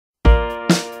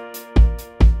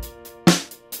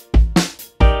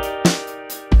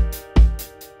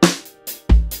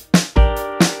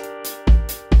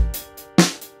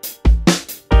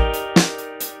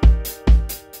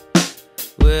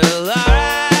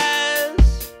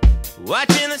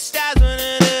Watching the stars one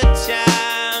at a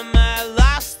time. I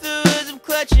lost the words, I'm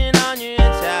clutching on your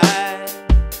tie.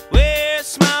 Wear a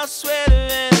small sweater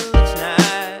and it looks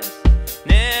nice.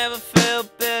 Never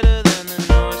felt better than the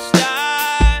North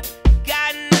Star.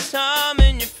 Guiding us home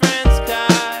in your friend's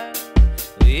car.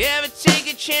 We ever take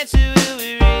a chance